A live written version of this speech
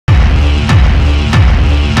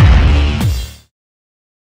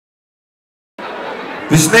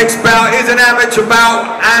This next bout is an amateur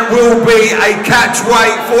bout and will be a catch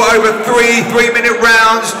weight for over three-minute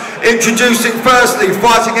rounds. Introducing firstly,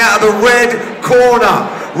 fighting out of the red corner,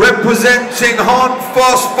 representing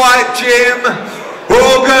Honefoss Fight Gym,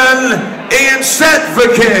 Jorgen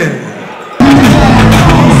Indsetviken.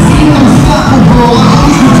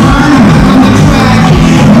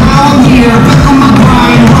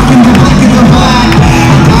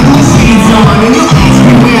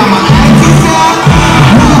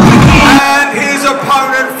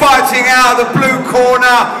 The blue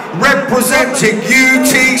corner, representing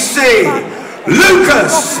UTC,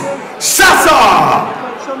 Lukas Sasor.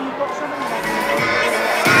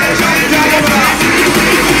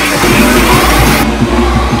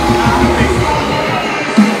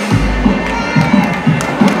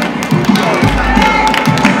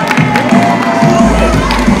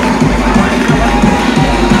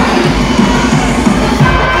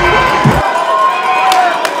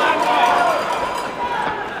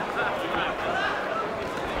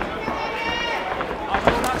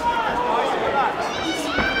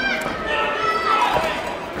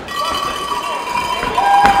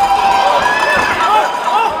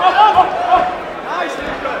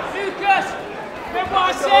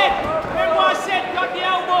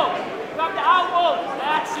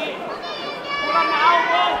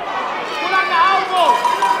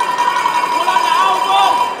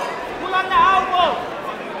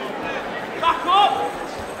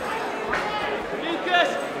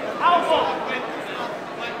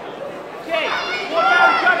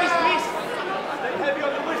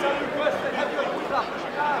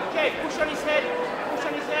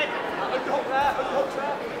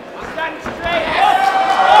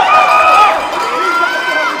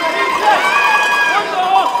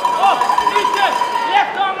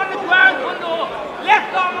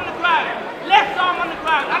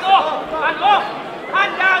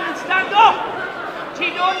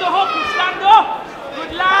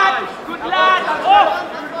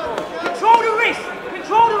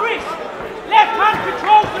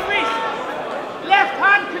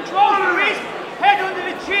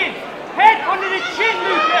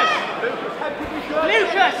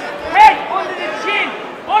 Lukas, head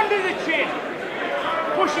under the chin.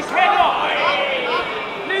 Push his head up.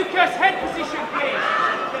 Lucas, head position, please.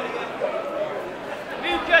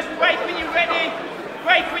 Lucas, break when you're ready.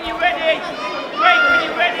 Break when you're ready. Break when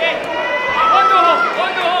you're ready. Underhook,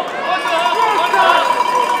 underhook, underhook, underhook.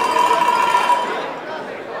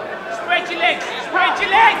 Spread your legs, spread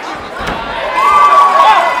your legs.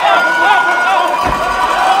 Up, up, up, up.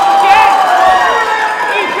 Again.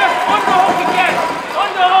 Lucas, underhook again.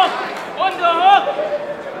 Underhook, underhook.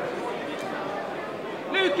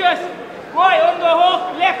 Lucas, right underhook.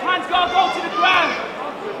 Left hand's got to go to the ground.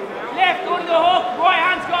 Left underhook, right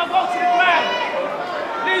hand's got to go to the ground.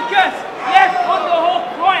 Lucas, left underhook,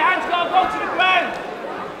 right hand's got to go to the ground.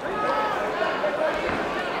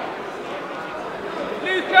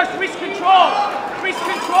 Lucas, wrist control, wrist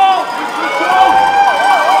control, wrist control.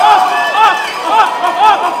 Up, up, up,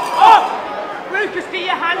 up, up. Lucas, get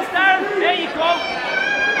your hands down. There you go.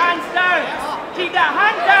 Hands down. Keep that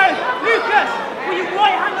hand down. Lucas, with your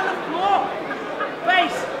right hand on the floor.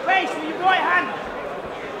 Face, face with your right hand.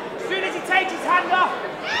 As soon as he takes his hand off.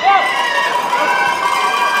 Up.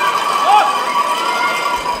 Up.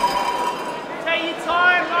 Take your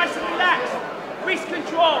time, nice and relaxed. Wrist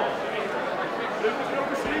control.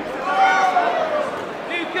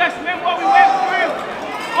 Lucas, remember what we went through?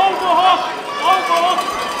 Overhook, overhook.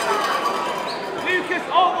 Lucas,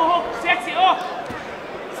 overhook, set it up.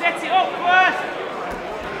 Set it up first.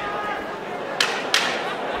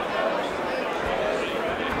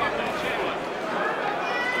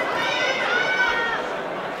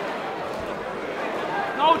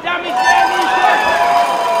 No damage there, Lucas.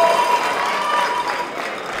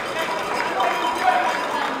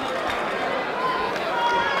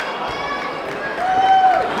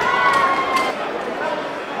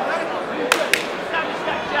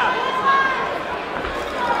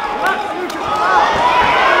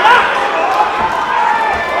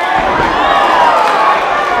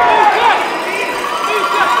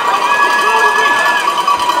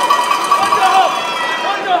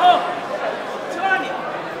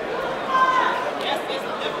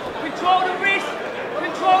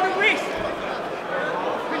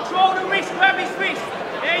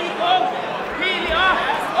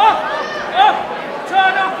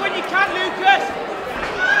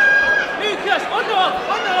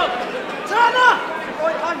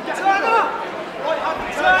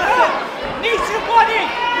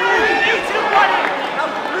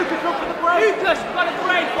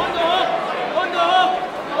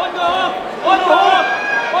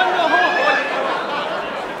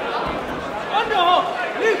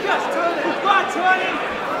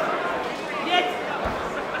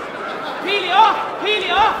 Peel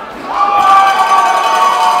it off.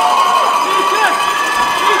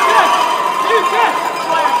 Lucas.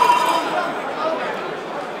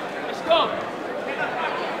 Let's go.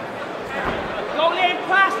 Don't let him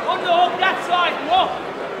pass on the hook that side. No.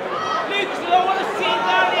 Lucas, I don't want to see him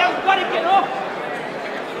down there. We've got to get up.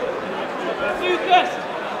 Lucas.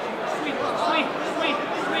 Sweet.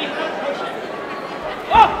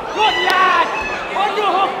 Oh, good lad. On the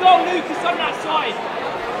hook though, Lucas, on that side.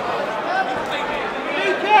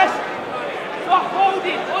 Lucas. Stop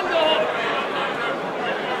holding. On the hook.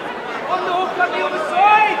 On the hook on the other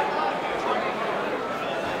side.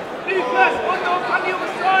 Lucas, on the hook on the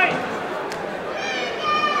other side.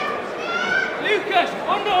 Lucas,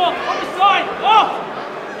 on the hook, on the side. Oh!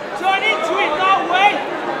 Turn into it, that way.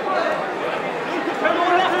 Lucas, come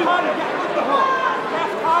on, left hand, get on the hook.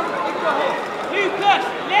 Left hand, in the hook. Lucas,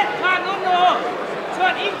 left hand on the hook.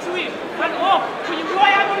 Turn into it, and up. Put your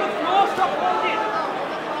right hand on the floor, stop holding.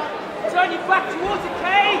 Turn your back towards the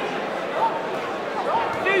cage.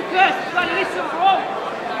 Lucas, you've got to listen, bro.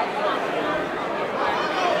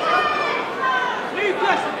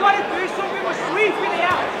 Lucas, you've got to do something with sweeping it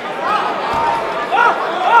out.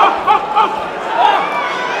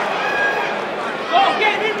 Don't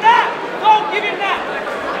give him that. Don't give him that.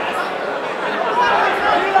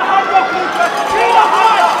 Do the hand up, Lucas. 2 on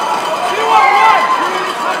 1.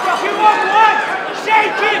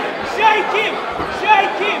 Shake him.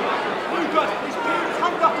 Lucas, he's putting his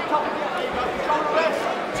hand up the top of the head.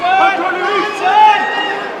 Turn.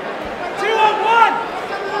 2 on 1.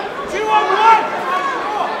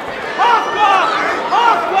 Half guard.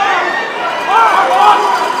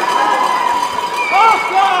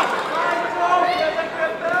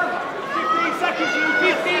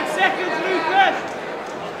 15 seconds, Lucas.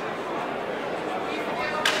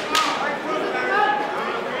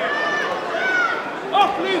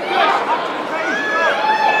 Off, Lucas.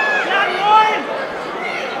 Down line.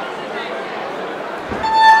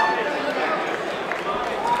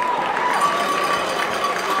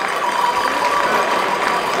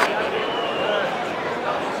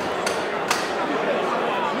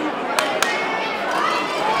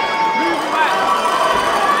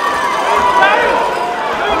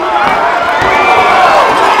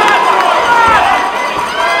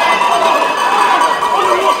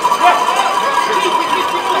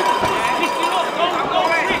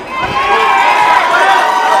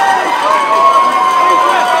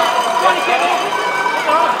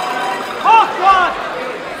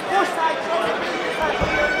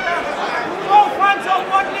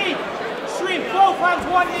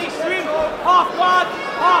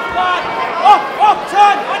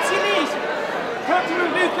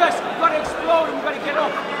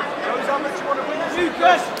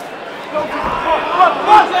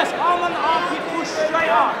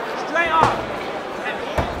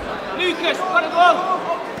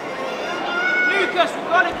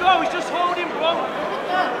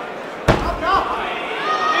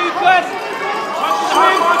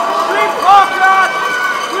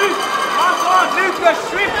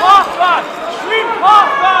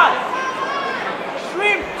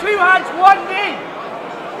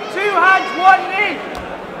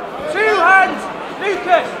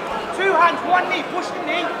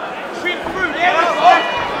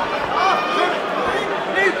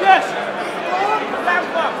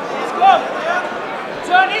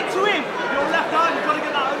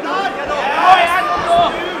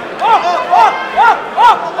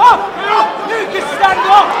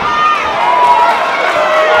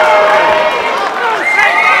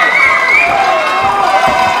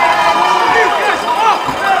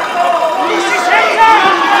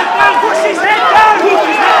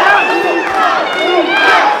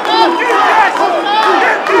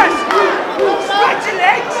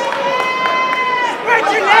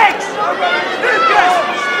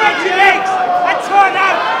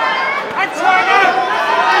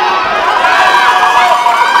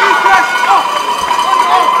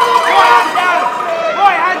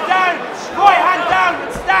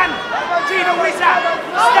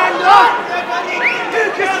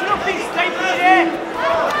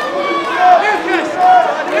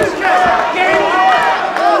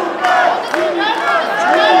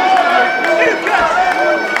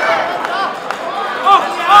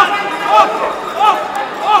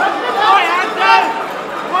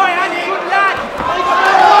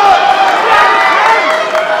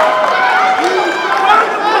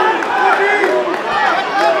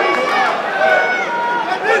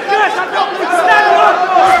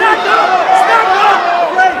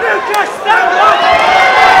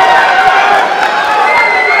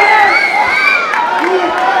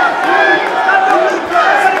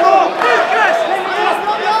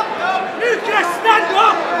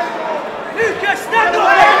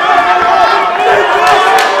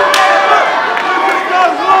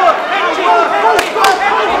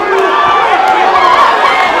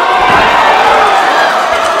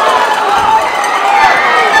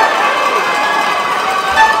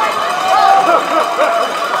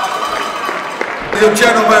 ladies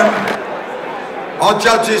and gentlemen, our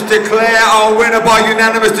judges declare our winner by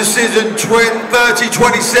unanimous decision,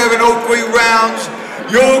 30-27, all 3 rounds,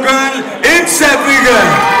 Jorgen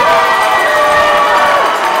Indsetviken.